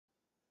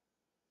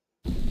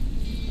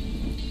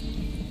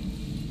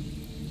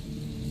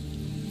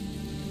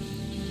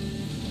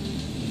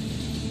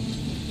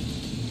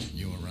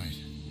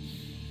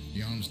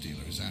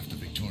dealer is after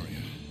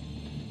Victoria.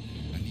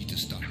 I need to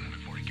stop him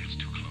before he gets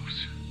too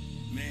close.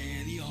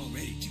 Man, he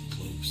already too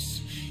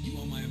close. You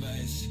want my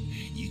advice?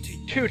 You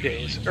take 2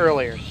 days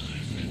earlier.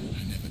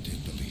 I never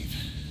did believe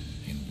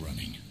in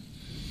running.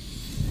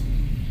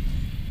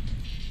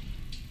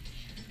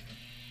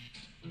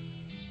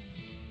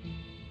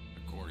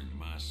 According to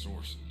my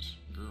sources,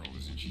 girl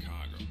is in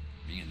Chicago.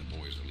 Me and the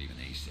boys are leaving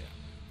ASAP.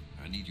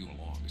 I need you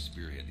along to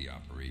spearhead the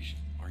operation.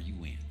 Are you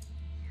in?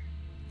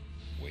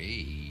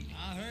 Wait.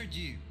 I heard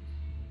you.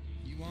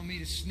 You want me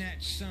to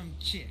snatch some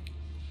chick?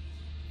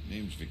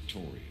 Name's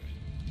Victoria.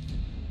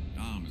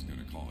 Dom is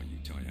gonna call you,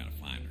 tell you how to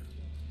find her.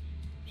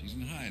 She's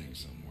in hiding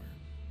somewhere.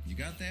 You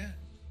got that?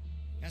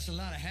 That's a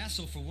lot of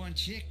hassle for one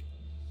chick.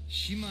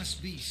 She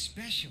must be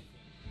special.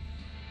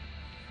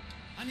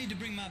 I need to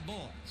bring my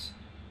boys.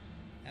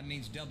 That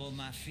means double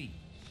my fee.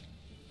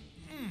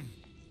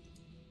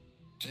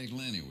 Take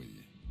Lenny with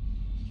you.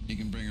 He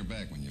can bring her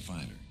back when you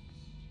find her.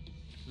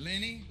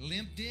 Lenny,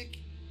 limp dick?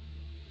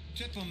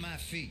 Triple my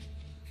fee.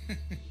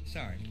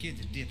 Sorry, the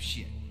kid's a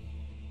dipshit.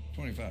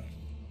 25.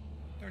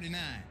 39.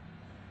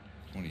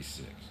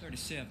 26.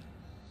 37.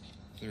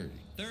 30.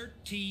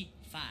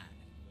 35.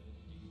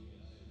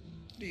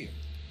 Deal.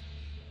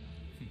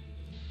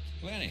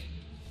 Lenny,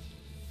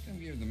 come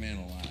give the man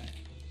a line.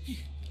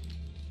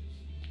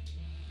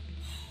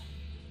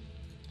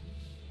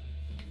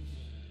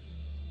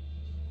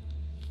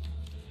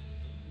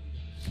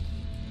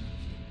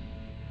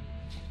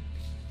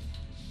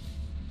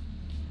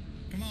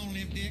 Come on,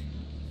 limp dick.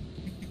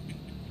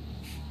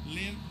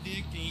 Limp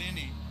dick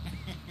Lenny.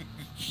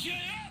 Shut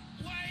up,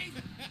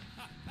 Wade!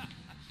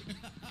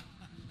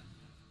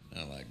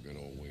 I like good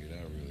old Wade,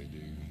 I really do.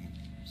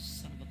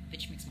 Son of a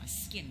bitch makes my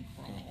skin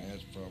crawl.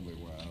 That's probably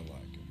why I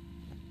like him.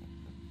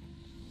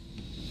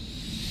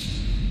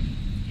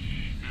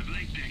 Now,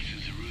 Black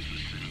Dexter's a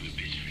ruthless son of a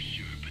bitch for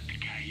sure, but the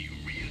guy you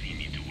really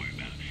need to worry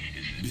about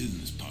is his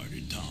business partner,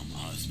 Tom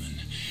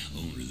Osmond,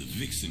 owner of the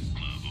Vixen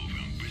Club over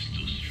on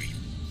Bristol Street.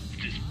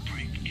 This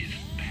prick is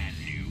bad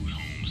news,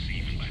 Holmes,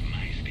 even by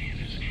my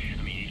standards.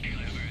 I mean, he's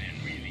clever and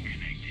really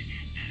connected,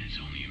 and it's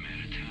only a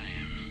matter of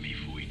time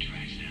before he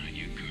tracks down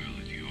your girl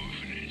at the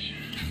orphanage.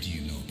 How do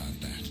you know about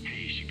that?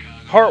 Hey,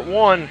 Chicago. Part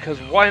 1,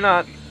 because why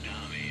not?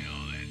 Dom ain't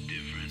all that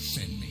different.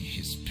 Send me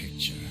his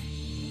picture.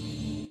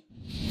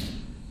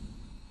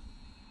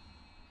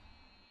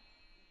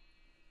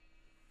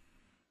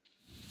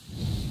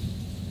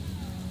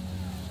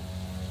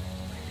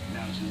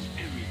 Now, since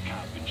every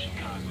cop in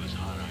Chicago is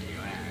hot on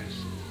your ass,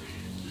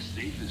 the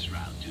safest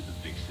route to the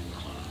Vixen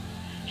Club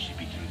should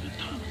be through the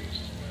tunnels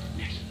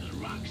next to the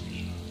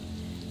Roxy.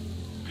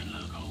 Good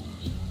luck,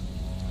 Holmes.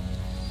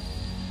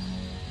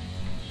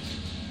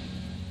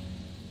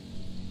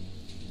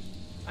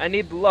 I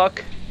need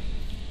luck.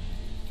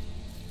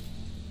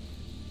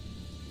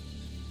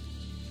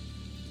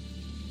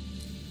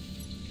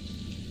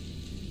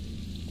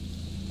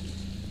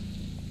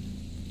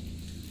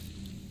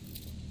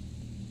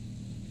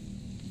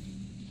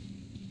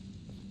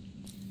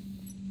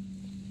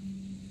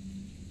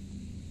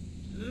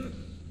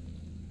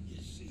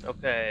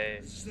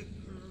 Okay.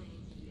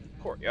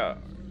 Courtyard.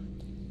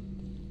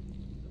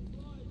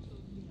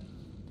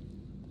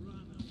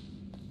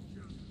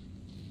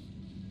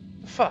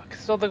 Fuck,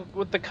 still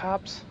with the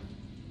cops?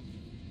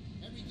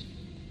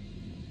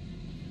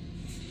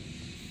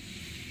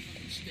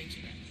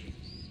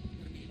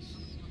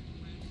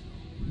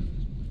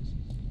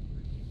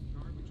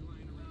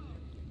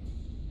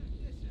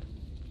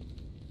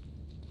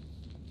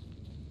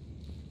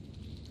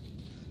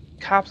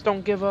 Cops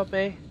don't give up,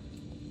 eh?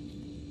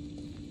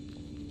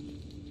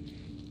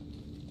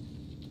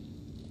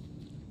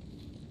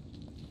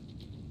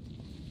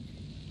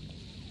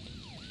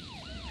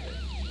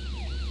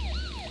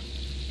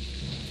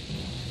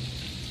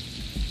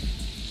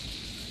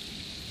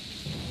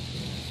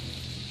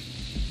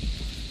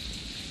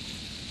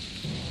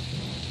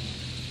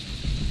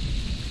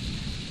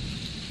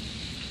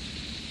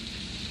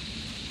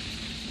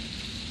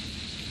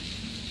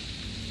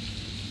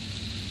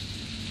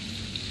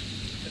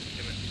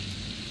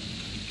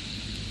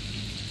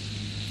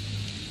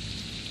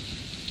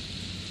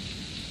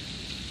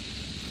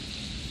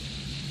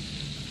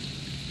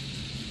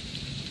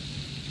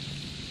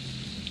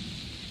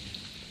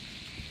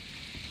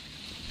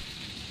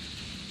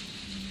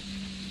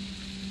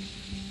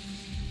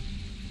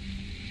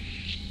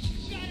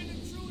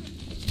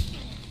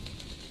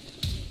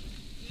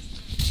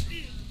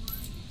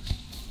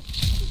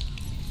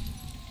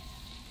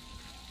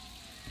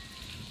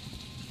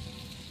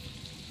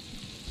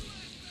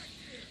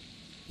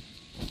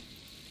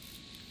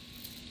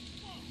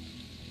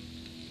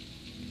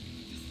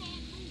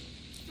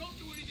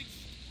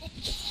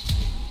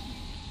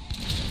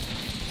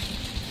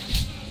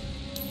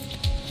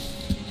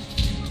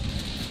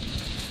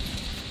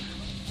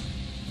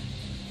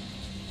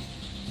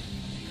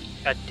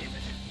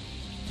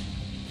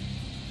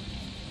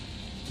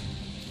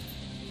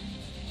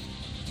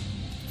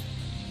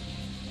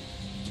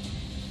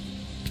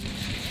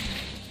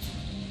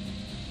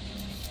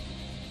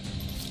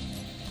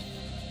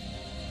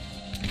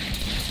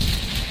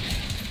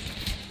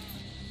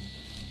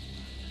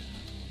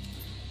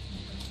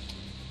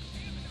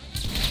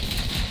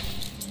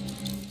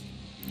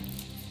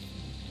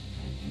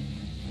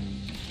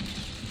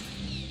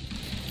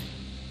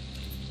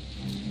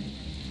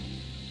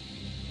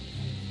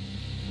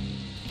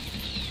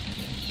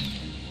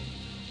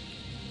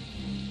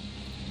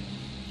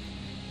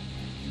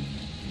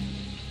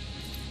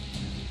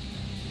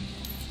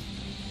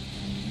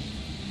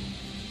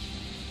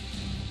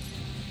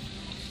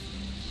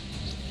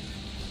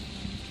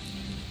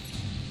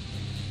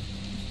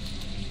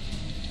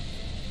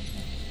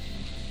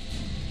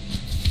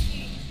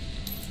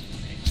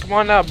 Come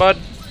on now, bud.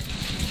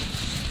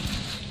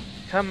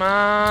 Come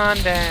on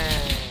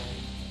down.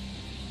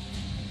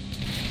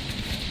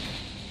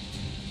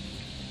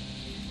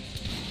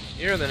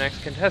 You're the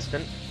next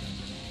contestant.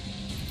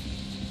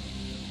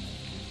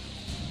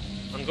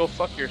 And go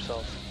fuck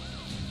yourself.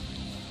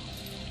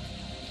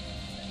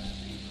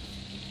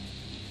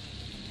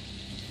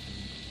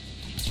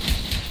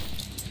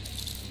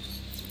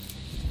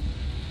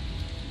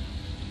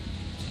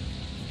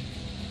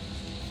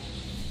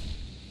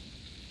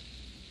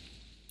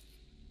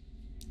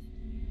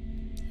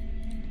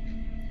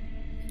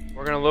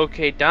 We're gonna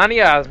locate Donny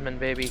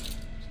Osmond, baby.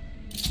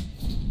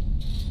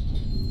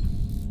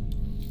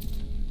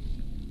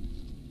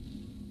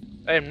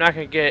 I am not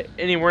gonna get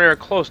anywhere near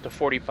close to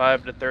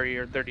 45 to 30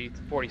 or 30 to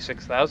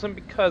 46,000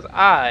 because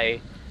I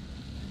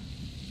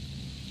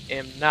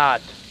am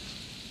not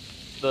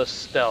the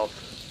stealth.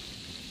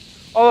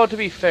 Although to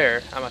be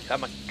fair, I'm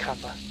a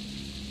kappa.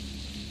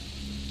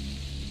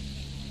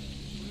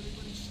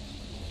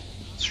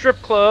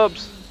 Strip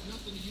clubs.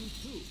 Nothing to you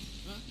too,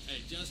 huh?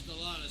 Hey, just a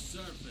lot of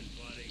surfing,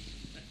 buddy.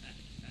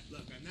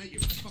 Look, I'm not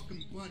your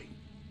fucking buddy.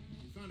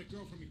 You found a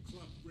girl from your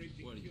club, raped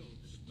and killed.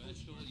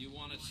 Special? You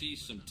want to see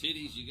some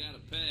titties? You gotta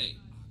pay.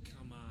 Oh,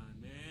 come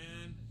on,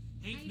 man.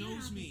 Hank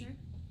knows me.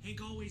 Hank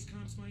always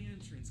comps my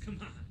entrance. Come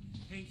on.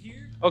 Hank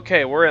here?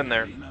 Okay, we're in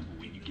there. Remember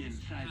when you get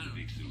inside the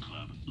Vixen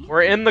Club?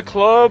 We're in the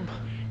club.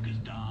 Because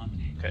Dom,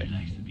 Okay. he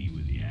likes to be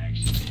where the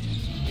action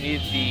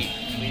is. We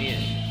need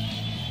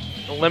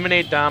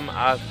eliminate Dom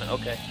Osmond.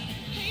 Okay.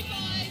 Hey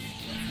boys,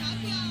 let's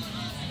help you out.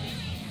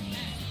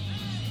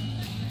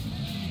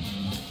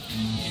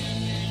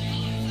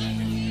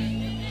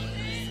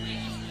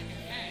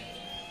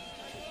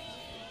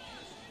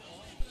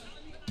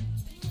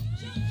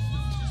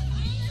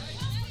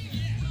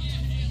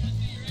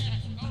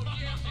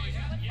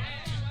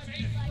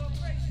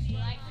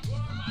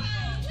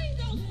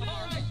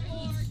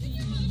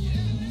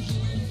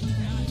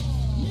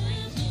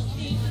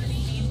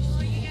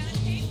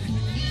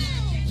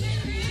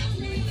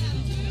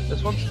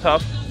 This one's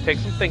tough.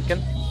 Takes some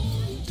thinking.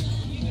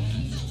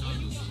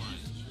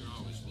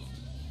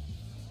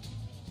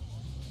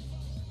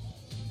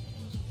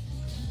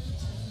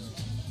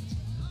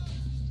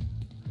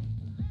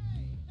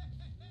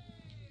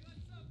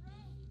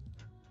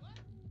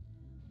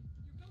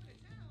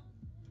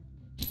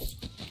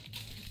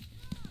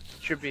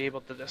 Should be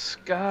able to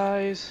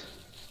disguise.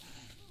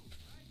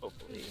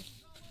 Hopefully.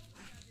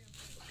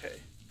 Okay.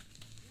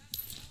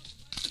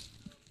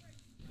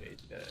 Okay,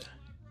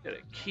 got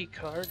a key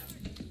card.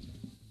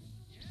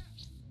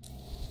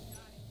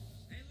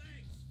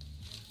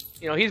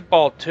 You know, he's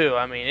bald too.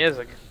 I mean, he is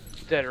a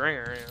dead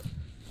ringer. You know.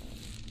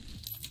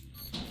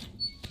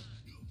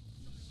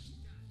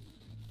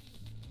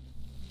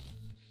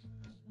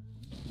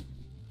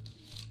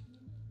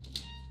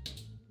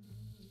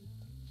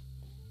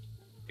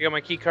 You got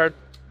my key card?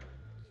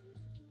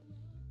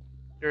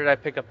 Or did I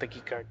pick up the key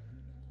card?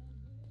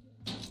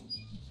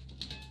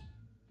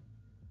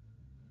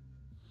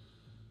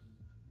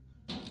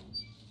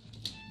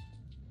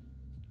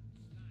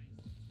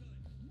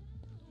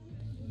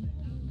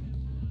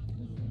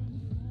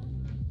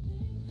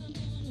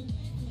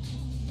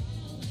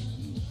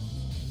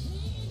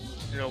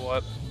 You know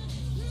what?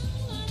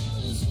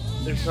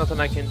 There's nothing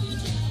I can...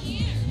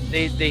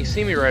 They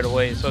see me right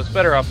away, so it's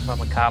better off if I'm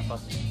a kappa.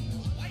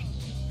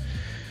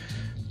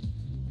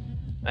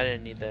 I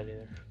didn't need that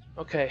either.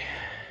 Okay.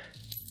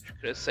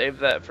 Could have saved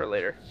that for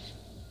later.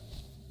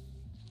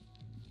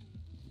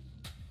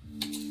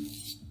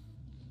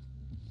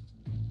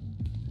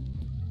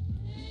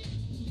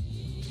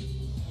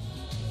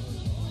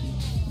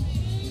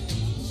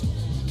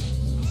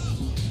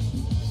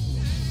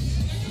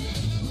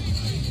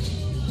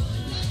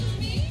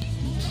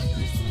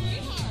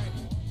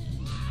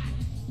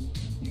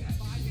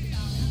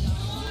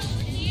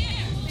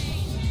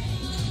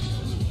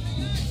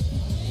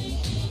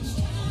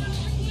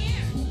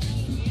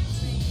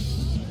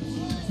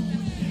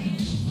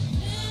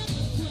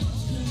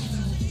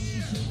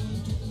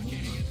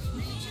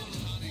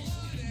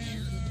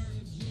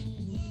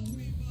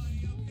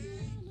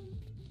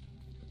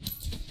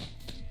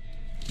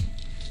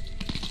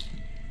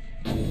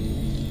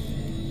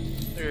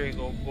 There you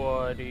go,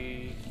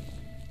 buddy.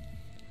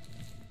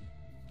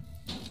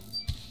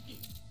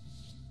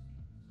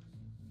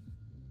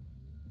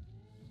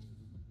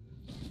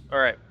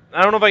 Alright.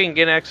 I don't know if I can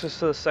get access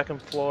to the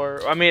second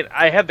floor. I mean,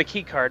 I have the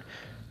key card.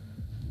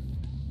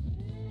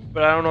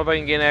 But I don't know if I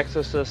can gain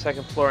access to the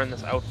second floor in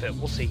this outfit.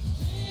 We'll see.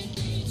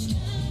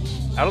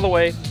 Out of the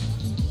way.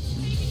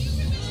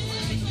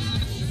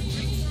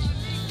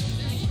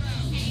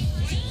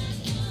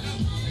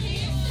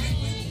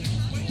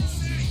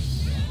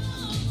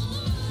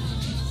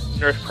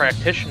 Nurse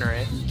practitioner,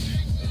 eh?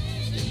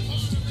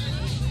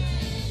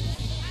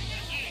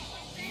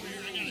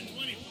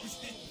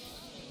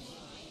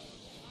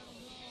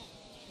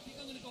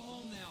 I'm gonna go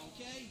home now,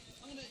 okay?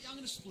 I'm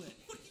gonna split.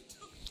 What are you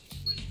doing?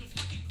 What are you,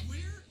 fucking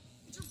queer?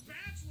 It's your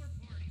bachelor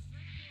party.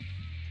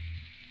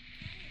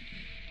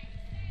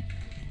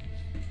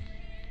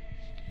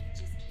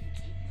 Just keep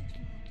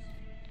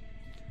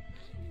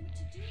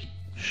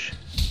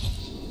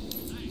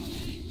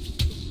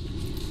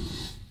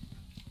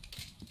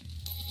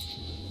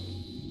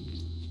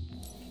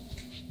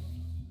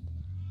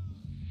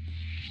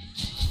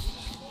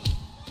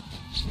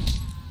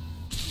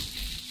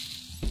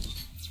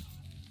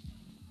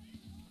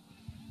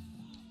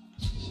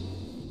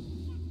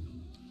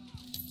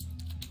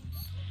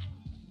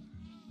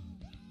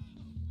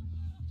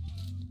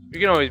You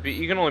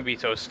can only be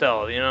so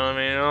stealth, you know what I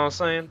mean? You know what I'm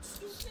saying?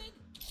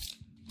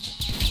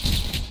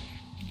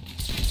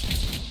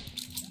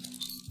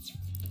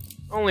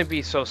 Only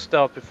be so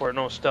stealth before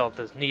no stealth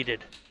is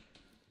needed.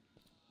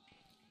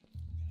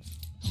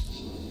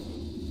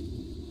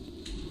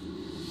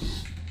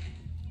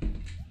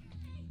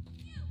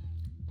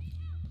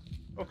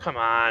 Oh, come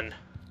on.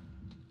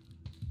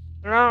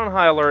 They're not on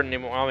high alert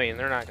anymore. I mean,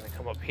 they're not going to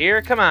come up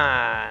here. Come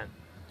on.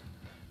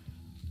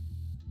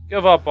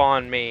 Give up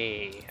on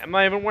me. I'm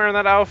not even wearing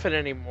that outfit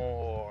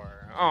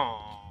anymore.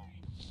 Oh.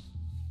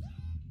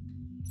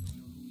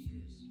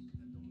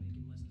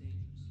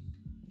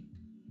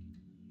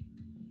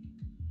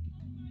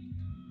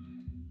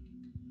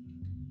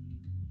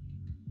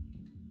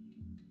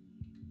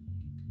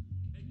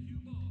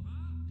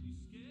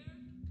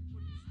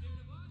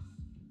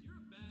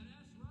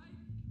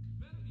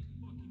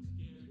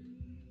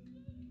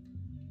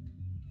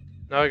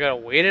 Now I gotta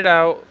wait it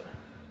out.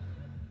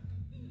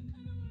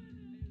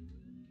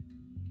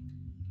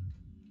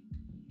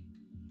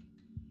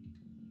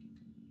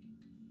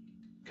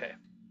 Okay.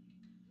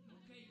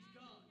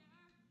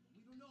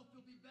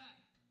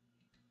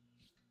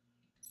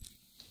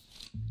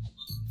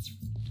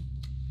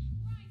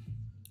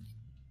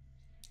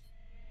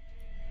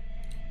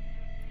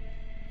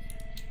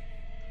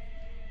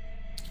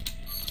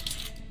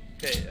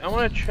 Okay, I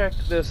want to check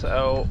this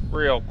out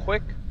real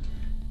quick.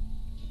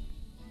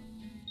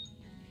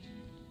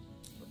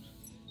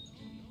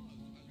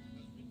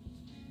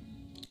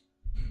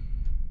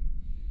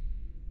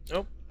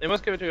 Nope, they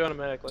must give it to you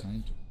automatically.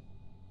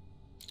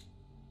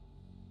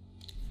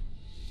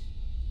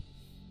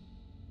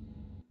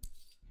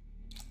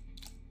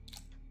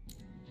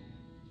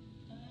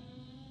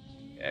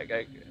 Yeah, I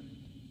got good.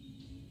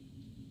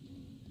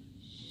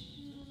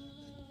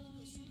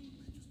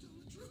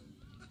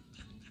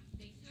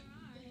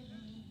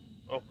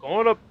 Oh,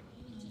 going up.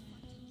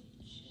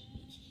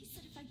 He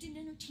said if I didn't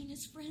entertain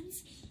his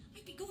friends,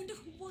 I'd be going to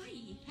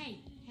Hawaii. Hey,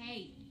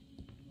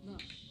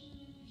 look. You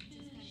just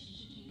gotta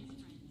entertain his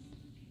friends.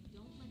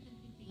 Don't let them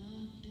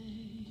think they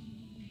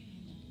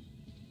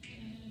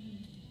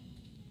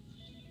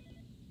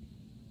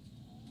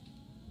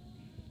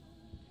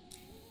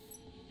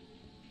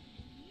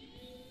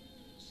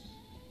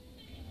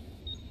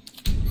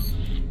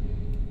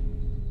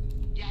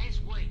Yeah, it's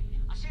Wade.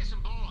 I sent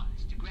some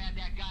boys to grab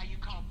that guy you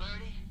call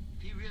Birdie.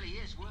 If he really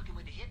is working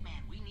with the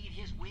Hitman, we need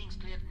his wings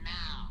clipped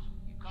now.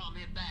 You call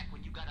me back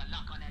when you got a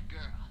lock on that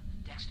girl.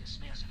 Dexter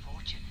smells a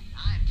fortune.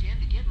 I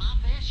intend to get my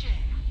fair share.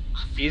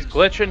 He's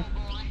glitching.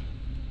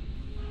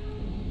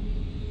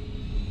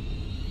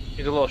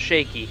 He's a little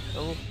shaky.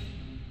 Oh.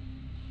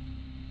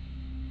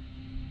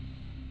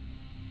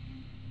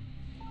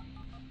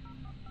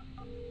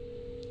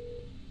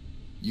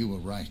 You were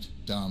right.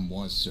 Dom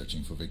was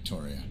searching for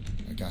Victoria.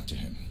 I got to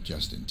him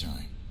just in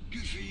time.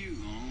 Good for you,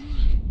 Holmes.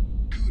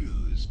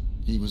 Kudos.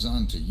 He was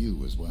on to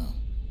you as well.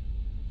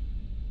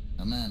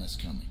 A man is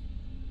coming.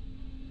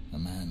 A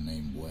man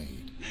named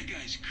Wade. That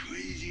guy's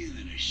crazier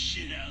than a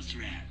shithouse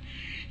rat.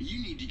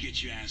 You need to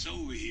get your ass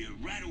over here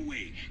right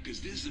away,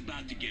 because this is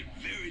about to get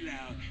very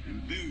loud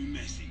and very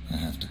messy. I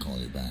have to call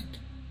you back.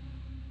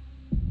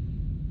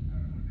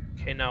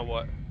 Okay, now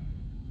what?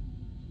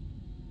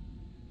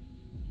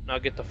 Now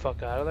get the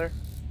fuck out of there?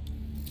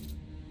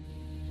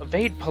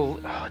 Evade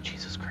police. Oh,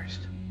 Jesus Christ.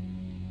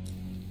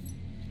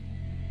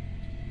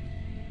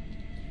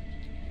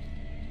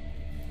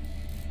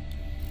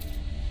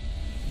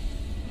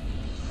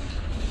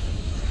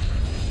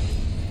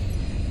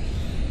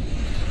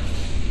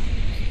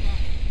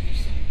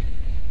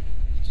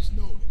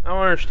 I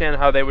don't understand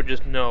how they would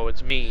just know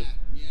it's me.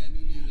 Yeah,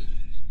 me neither.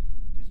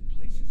 This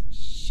place is a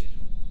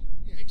shithole.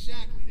 Yeah,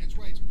 exactly. That's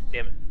why it's perfect.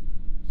 Damn it.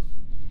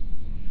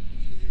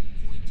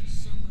 They're point to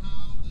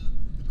somehow the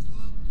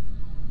club.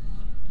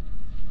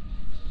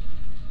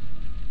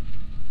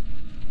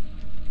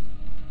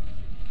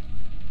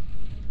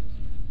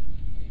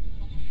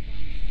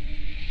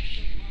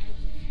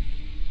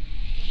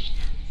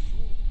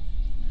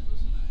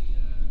 Listen,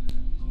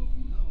 I don't know if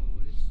you know,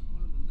 but it's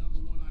one of the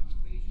 #1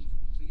 occupations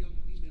for young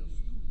female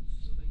students,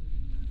 so they can.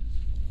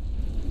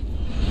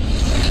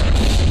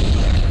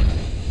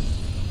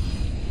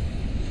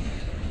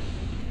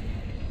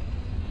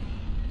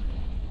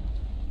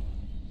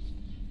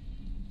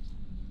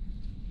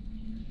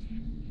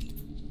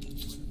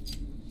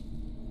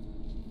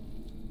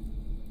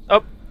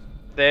 Up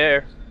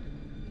there.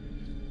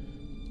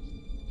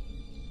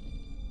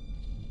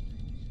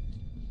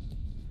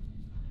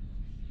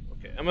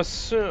 Okay, I'm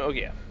assuming. Oh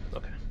yeah.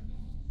 Okay.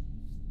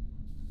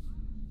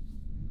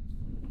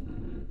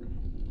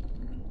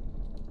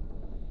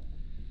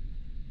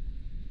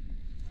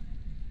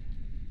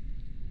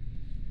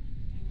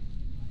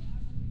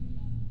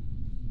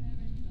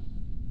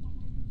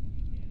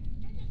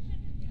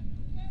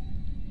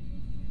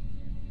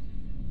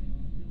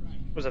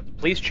 Was that the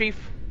police chief?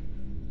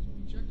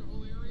 Check the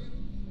whole area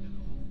and the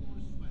whole floor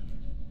is swept.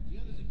 The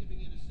others are giving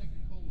it a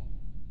second colo.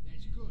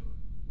 That's good.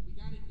 But we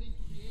gotta think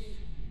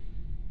creative here.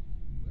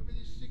 Whoever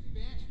this sick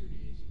bastard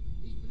is,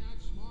 he's been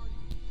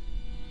outsmarting.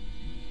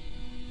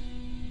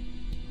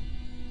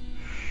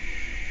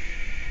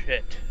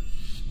 shit.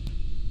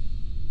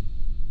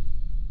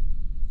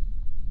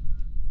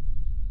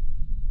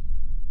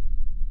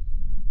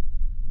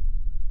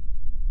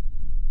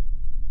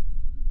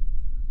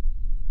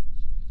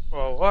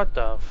 Well, what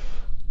the f...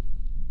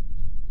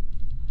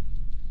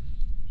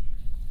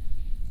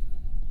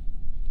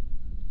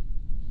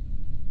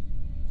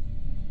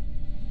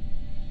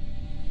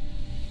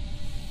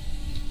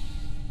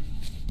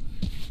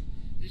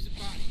 There's a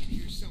body in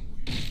here somewhere.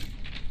 I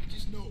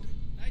just know it.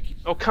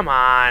 Oh, come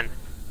on.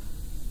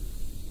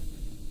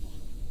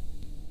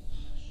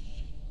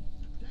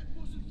 That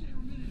wasn't there a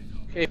minute ago.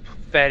 Okay,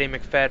 fatty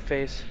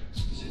McFatface.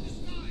 He's in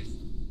disguise.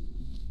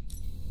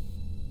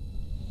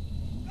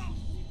 Oh.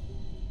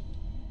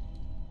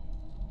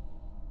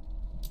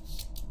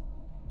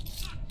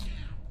 Knock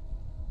down.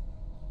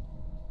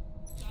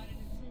 Got an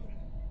intruder.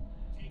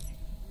 Taking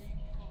great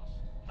cost.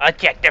 I'll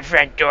check the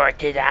front door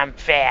because I'm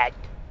fat.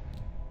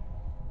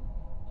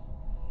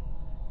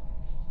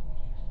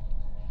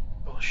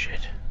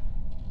 Bullshit.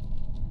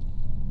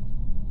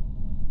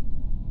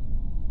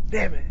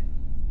 Damn it.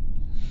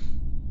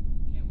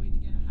 Can't wait to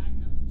get a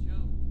haircut with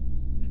Joe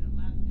and a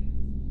lap dance.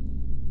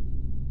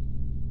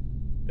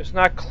 It's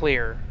not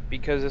clear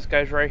because this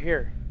guy's right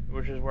here,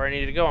 which is where I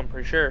need to go, I'm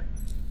pretty sure.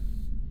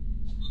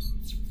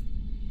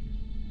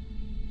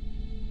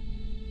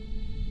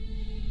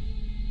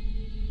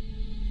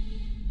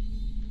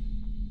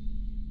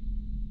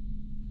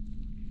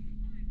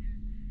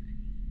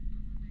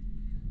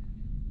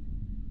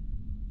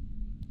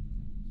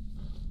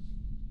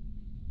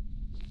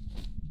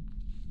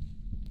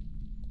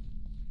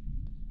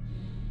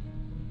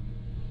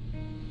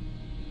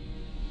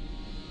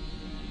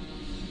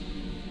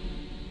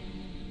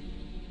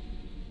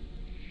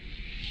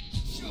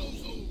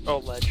 Oh,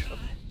 ledge. Okay.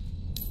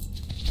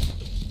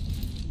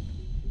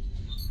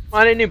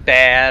 I didn't do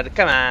bad.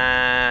 Come on.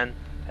 I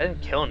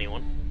didn't kill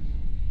anyone.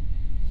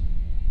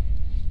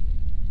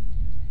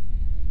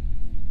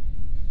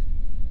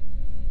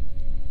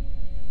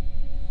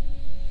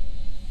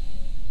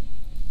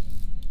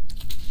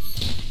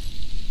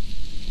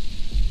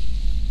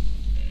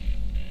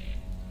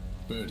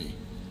 Birdie,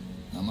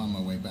 I'm on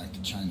my way back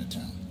to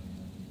Chinatown.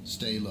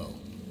 Stay low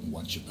and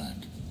watch your back.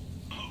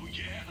 Oh,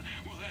 yeah?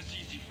 Well, that's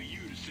easy for you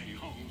to say,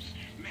 Holmes.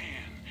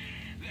 Man,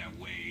 that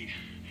Wade,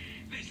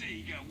 they say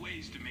you got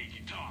ways to make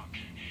you talk.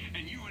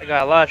 And you and I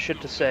got a lot of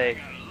shit to say. I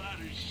got a lot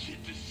of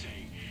shit to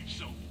say,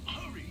 so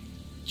hurry.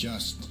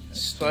 Just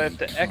stay So I have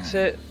to calm.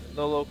 exit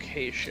the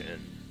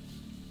location.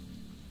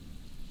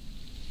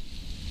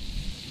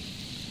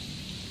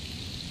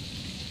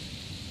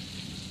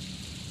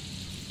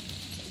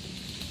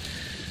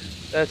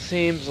 That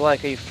seems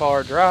like a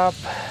far drop.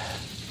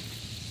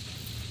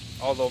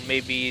 Although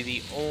maybe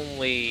the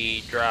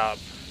only drop.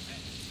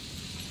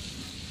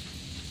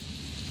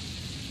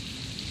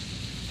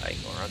 I can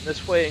go around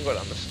this way and go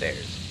down the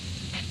stairs.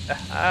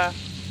 Aha.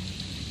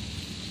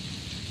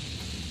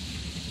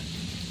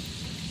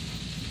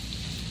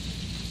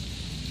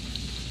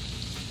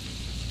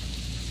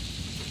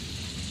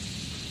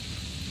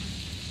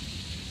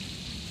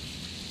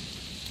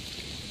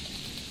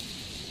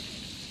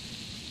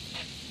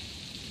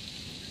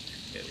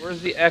 Okay,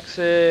 where's the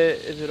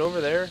exit? Is it over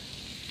there?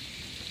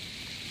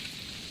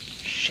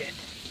 Shit.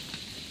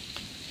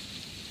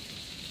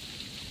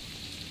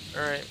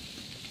 Alright.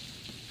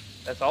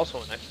 That's also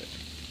an exit.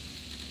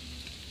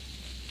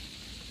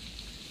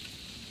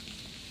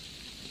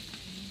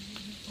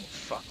 Oh,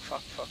 fuck,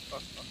 fuck, fuck,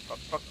 fuck, fuck, fuck,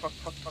 fuck, fuck,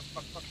 fuck, fuck,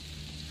 fuck, fuck.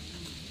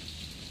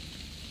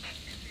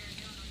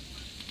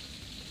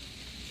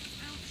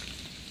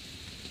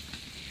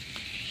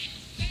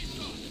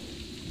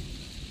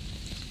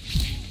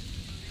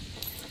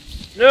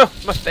 No,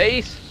 my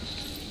face.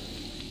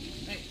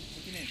 Hey,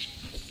 looking in.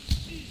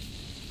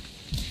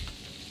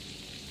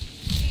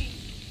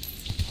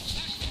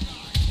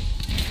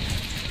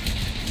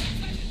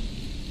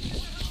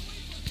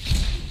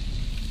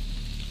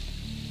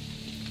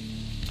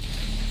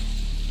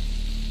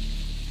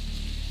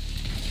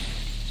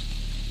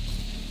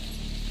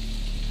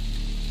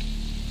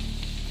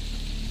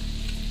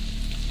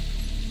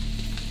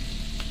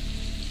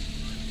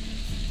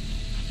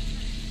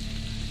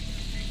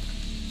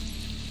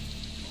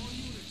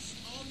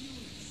 All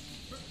units.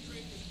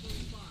 Perpetrator is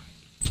close by.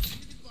 Be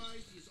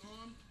advised he is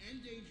armed and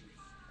dangerous.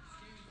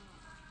 Stand by.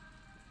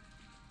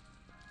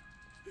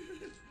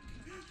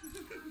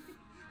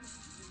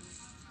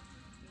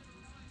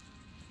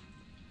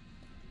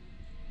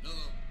 Hello.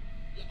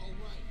 Yeah, all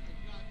right. I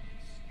got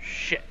this.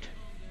 Shit.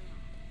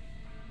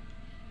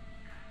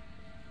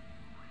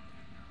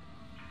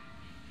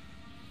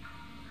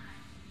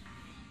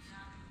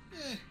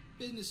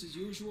 Business as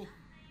usual.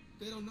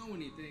 They don't know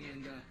anything,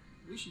 and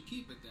we should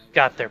keep it that way.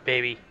 Got there,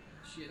 baby.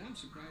 Shit, I'm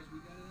surprised we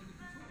got it under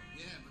control.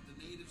 Yeah, but the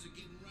natives are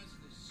getting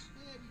restless.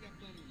 Yeah, we got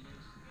plenty of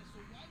years. Yeah, so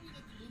why we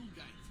let the little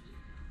guy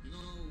through? You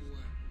know,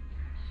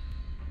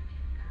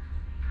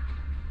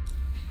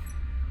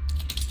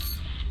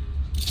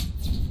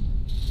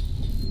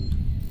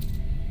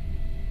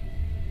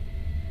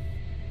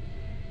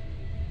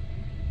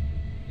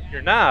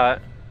 You're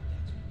not.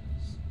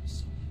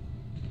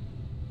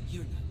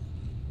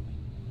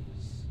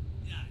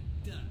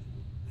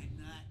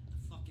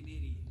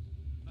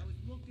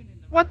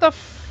 What the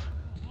f...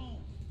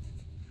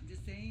 I'm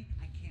just saying,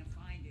 I can't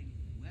find any.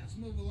 Let's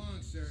move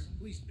along, sir.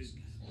 Police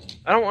business.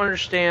 I don't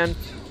understand.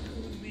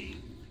 Me.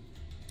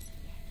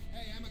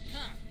 Hey, I'm a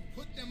cop.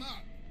 Put them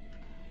up.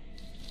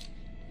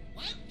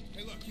 What?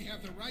 Hey, look, you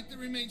have the right to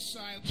remain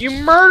silent. You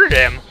murdered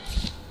him!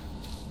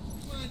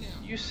 Come on now.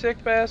 You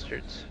sick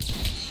bastards.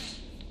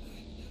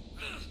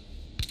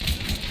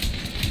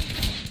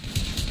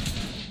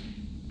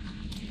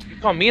 You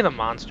call me the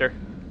monster.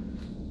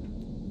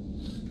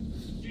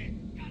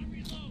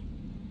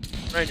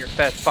 Right in your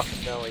fat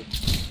fucking belly.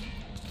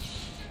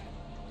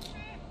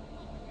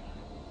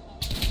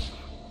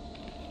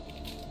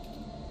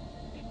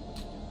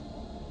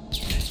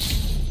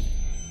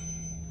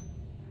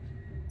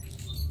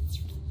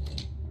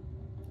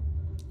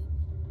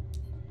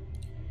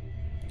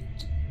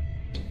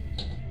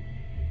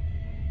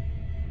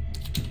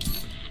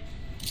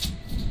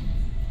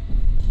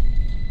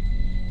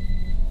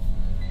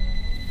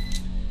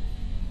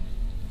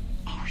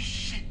 Oh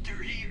shit, they're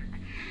here.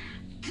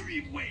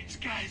 3 waits,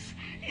 guys.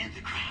 And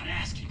the crowd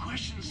asking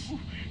questions.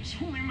 It's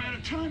only a matter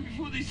of time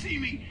before they see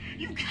me.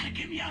 You gotta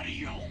get me out of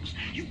your homes.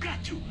 You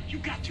got to,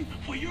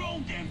 for your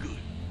own damn good.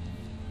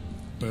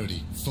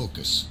 Birdie,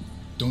 focus.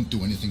 Don't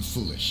do anything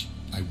foolish.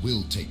 I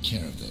will take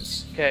care of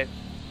this. Okay.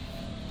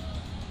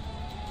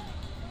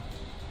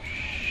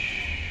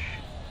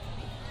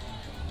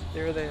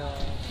 There they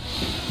are.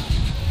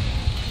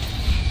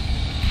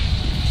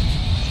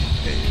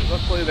 Okay,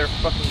 luckily they're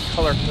fucking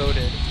color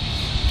coded.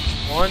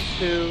 1,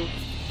 2,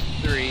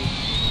 3.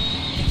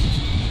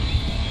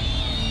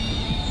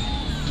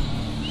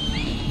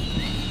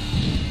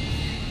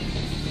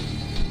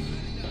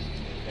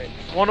 Okay,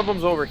 one of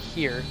them's over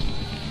here.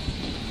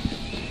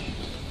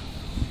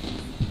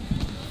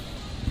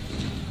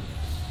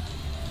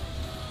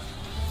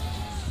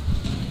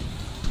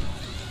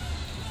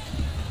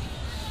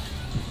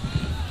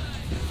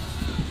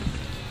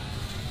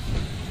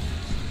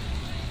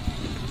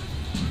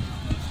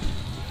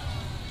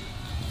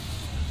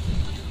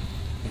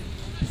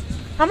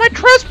 How am I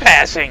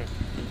trespassing?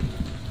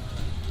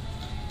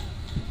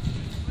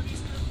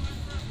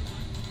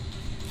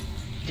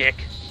 Dick.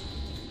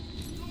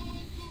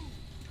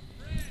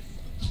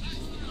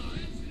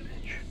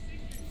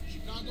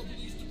 Chicago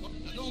Police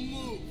Department. Now don't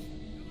move.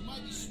 You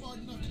might be smart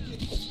enough to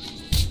get.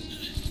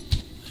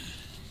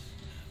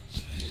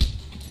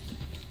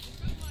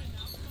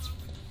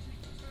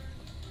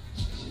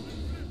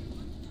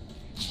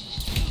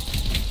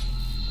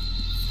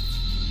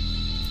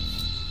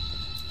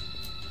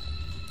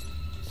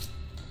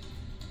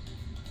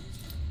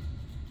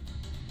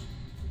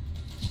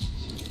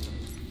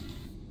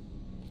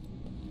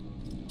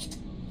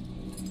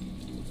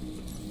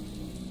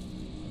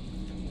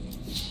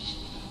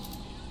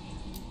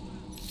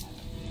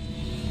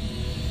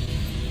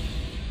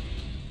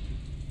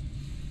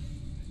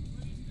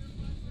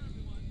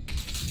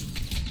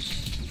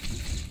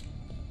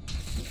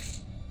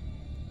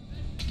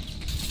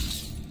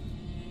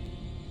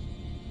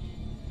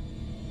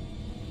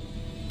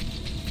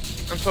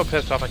 I'm so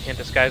pissed off I can't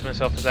disguise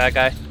myself as that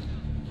guy.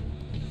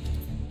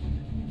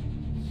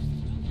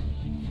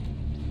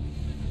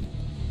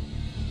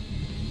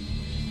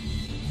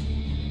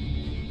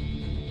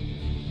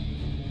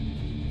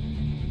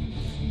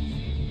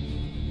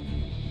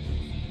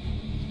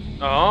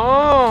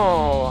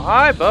 Oh,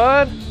 hi,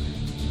 bud.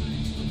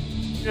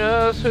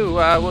 Just who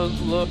I was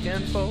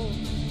looking for.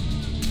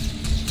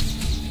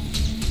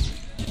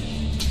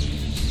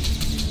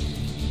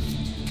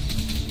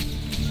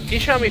 He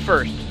shot me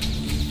first.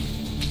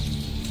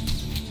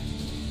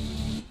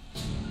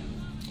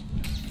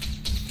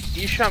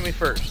 You shot me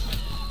first.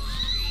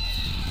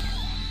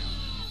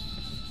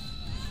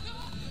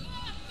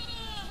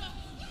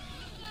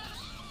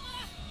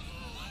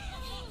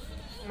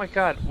 Oh my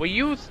god, will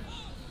you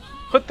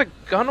put the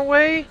gun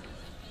away?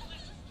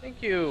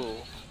 Thank you.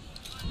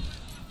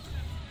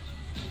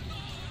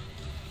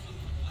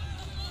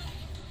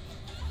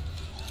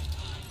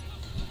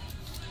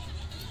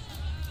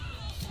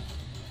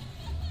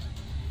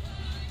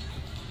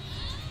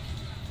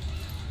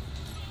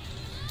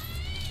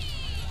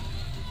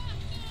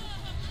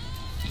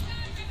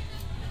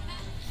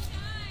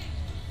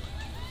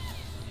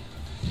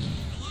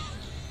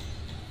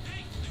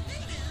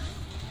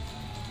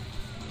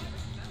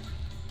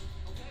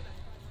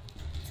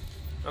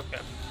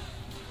 Okay.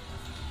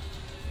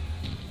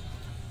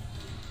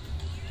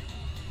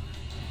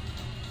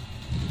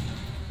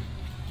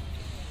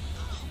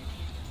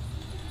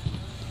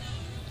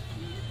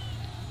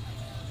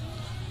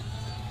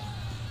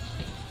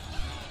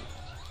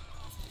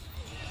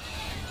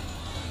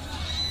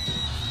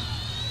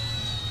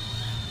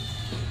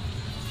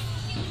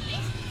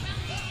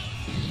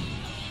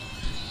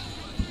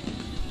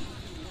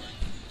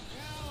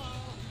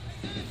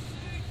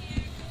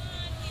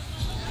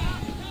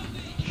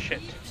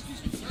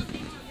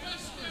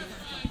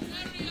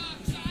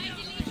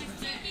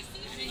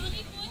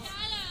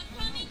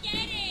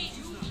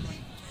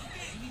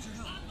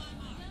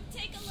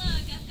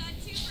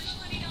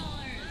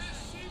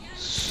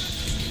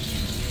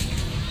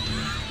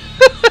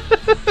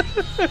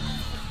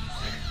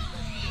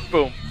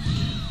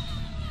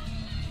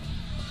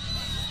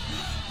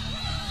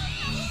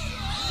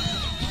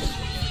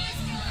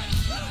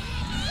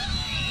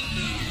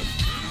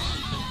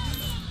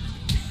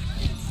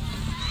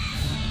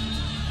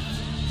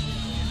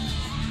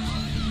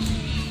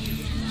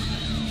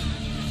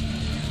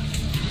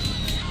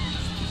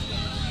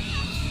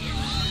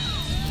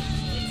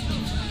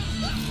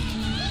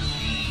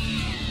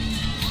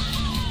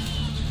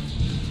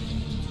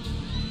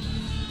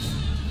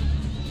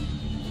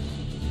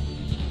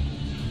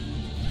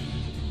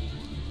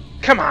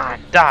 Come on,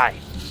 die.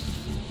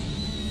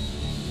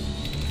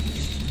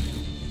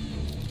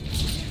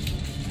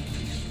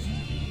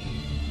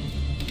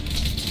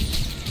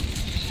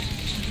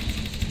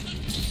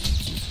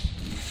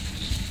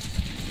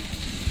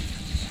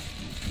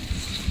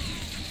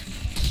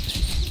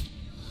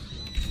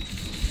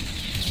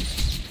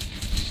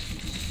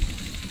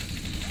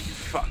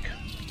 Fuck.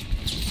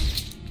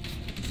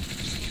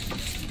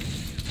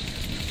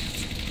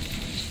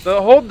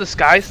 The whole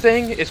disguise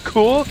thing is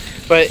cool,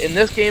 but in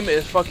this game it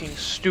is fucking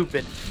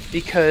stupid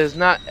because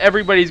not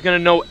everybody's gonna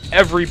know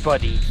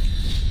everybody.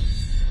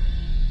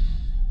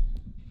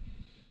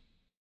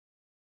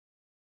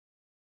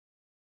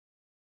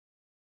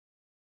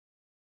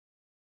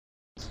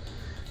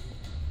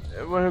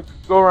 I'm gonna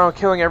go around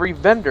killing every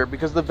vendor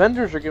because the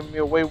vendors are giving me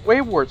away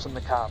way worse than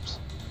the cops.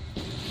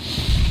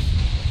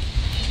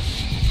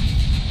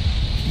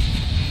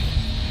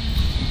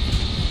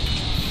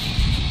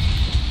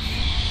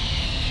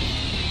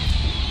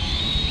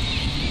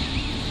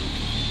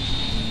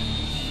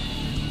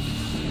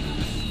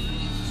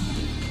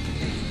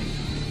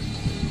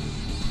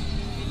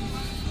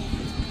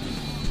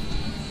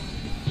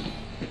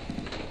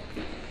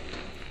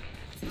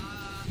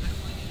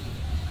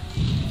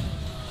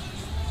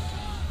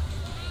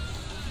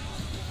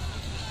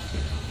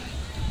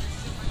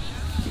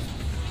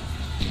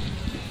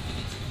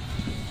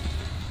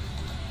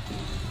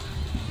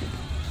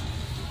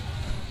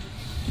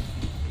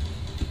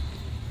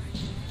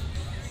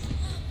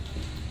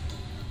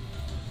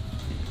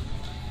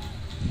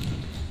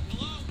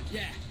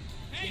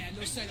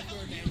 No sign of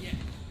Birdman yet.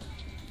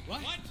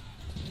 What?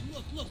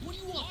 Look, what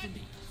do you want from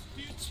me?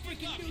 It's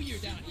freaking New Year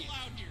down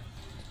here.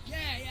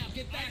 Yeah, I'll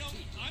get back to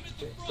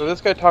you. So this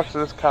guy talks to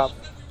this cop.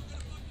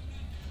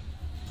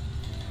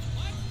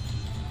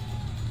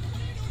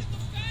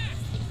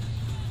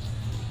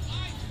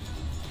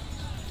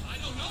 I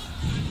don't know.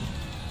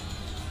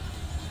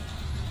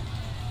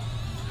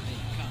 Hey,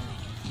 Colin,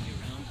 you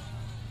around?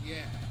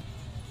 Yeah.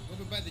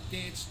 Over by the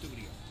dance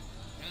studio.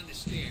 Down the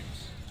stairs.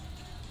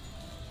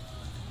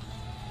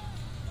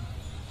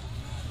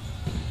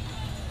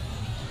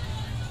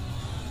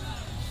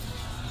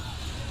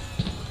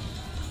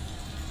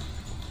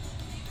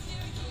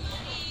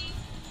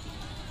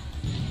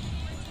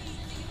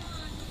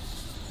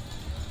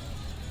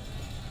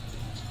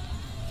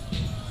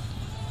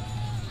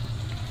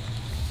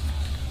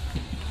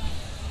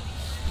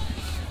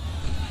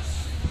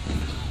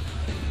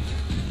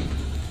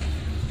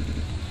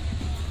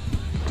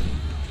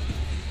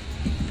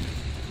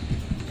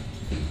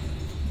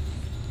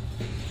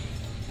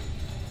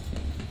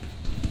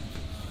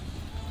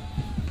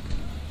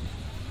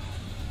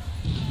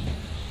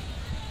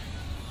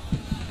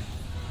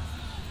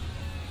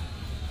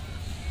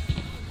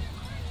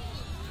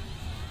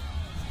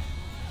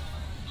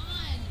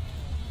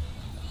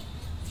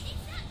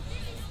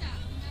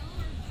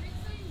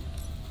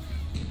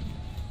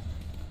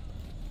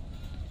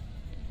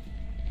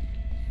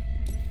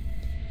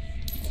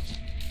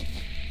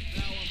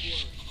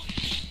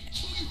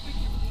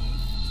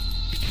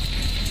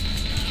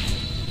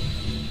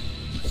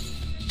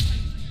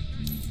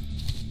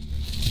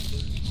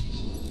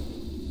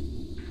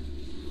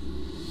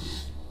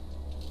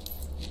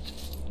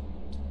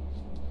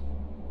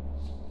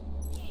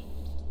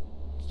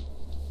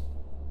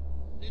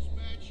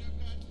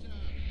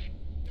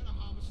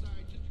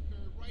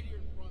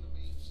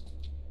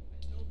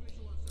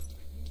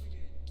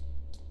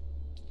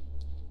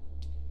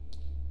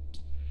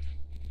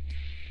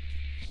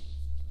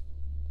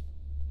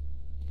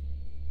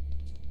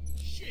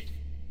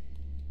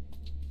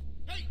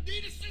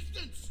 Need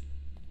assistance!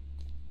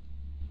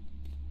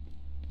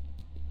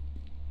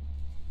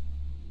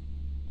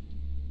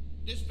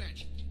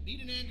 Dispatch,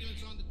 need an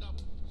ambulance on the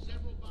double.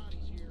 Several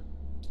bodies here.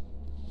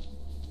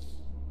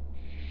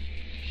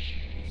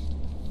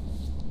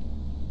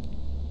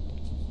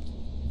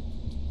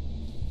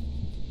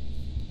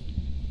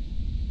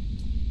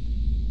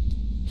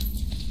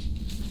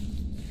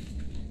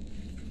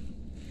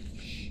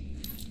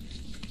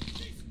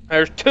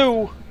 There's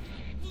two.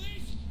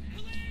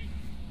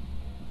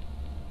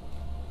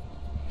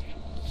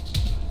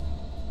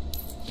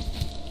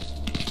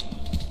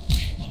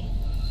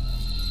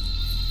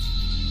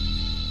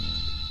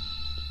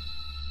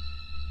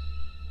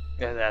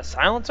 Yeah, that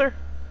silencer?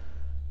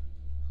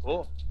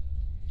 Cool.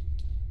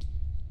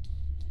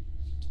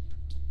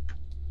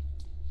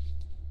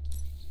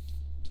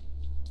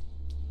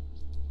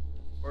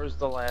 Where's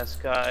the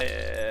last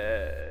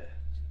guy?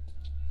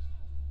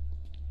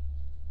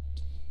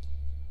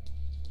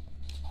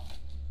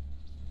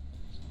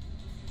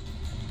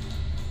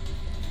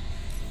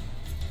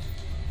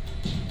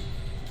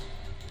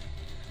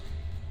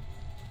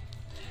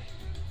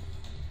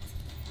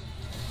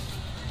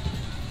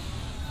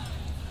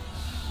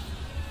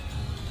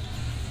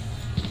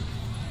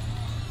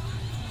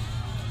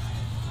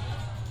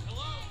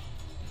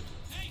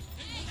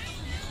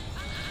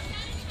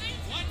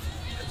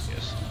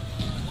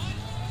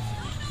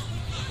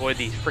 Avoid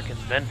these freaking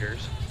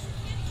vendors.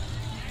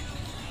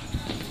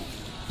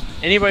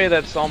 Anybody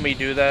that saw me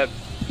do that,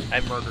 I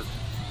murdered.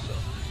 So.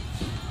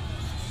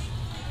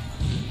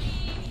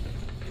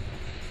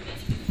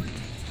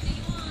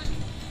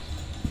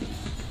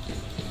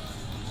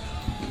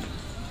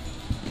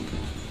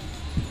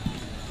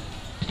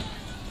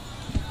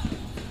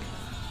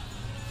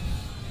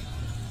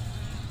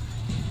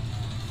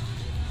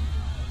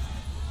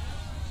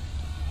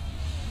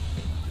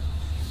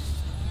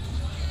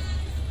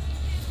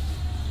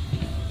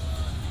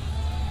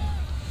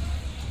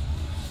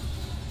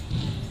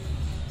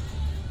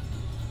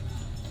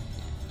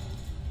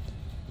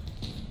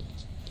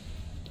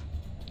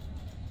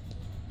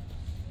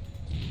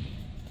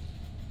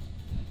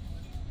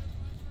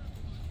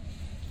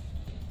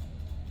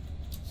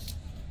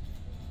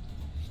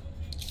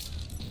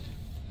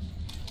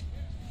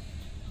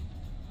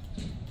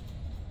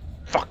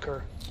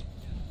 Fucker.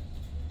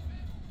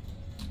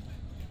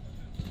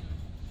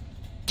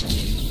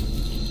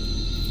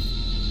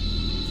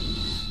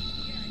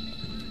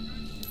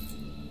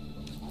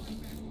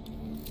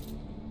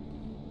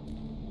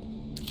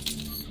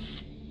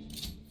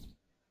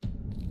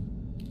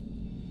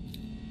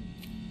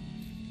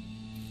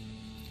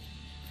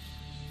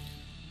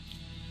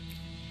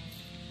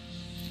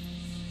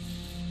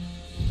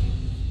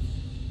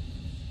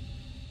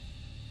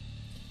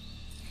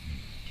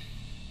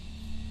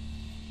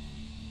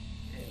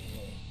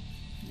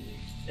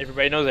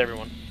 Everybody knows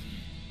everyone.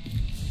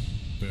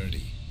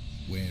 Birdie,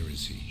 where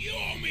is he? You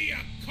owe me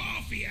a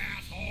coffee,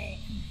 asshole!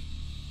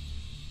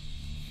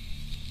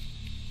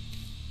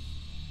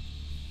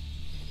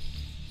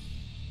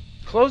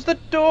 Close the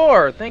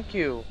door, thank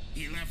you.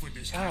 He left with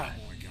this God.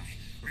 cowboy guy.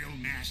 Real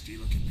nasty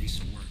looking piece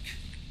of work.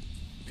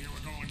 They were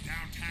going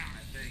downtown,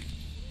 I think.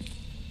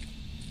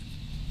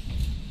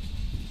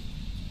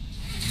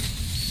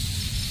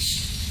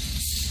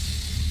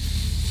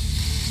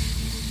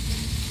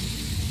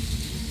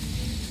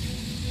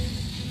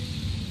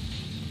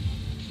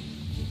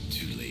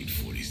 Too late,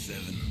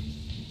 47.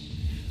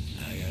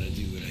 I gotta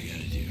do what I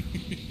gotta do.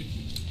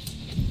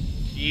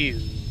 You.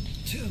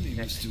 Tell me,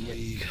 Mr.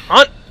 Wade,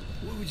 Hunt!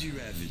 what would you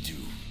rather do?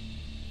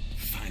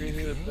 Find a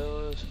Increasing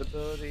girl?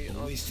 stability Or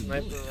on waste a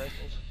sniper bullet?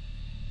 rifles.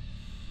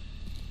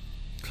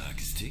 Clock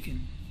is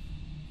ticking.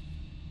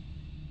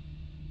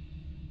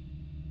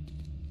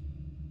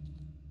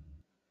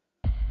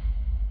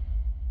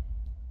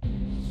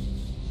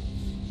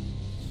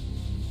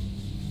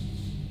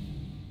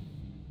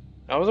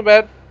 That wasn't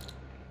bad.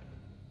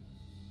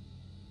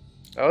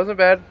 That wasn't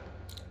bad.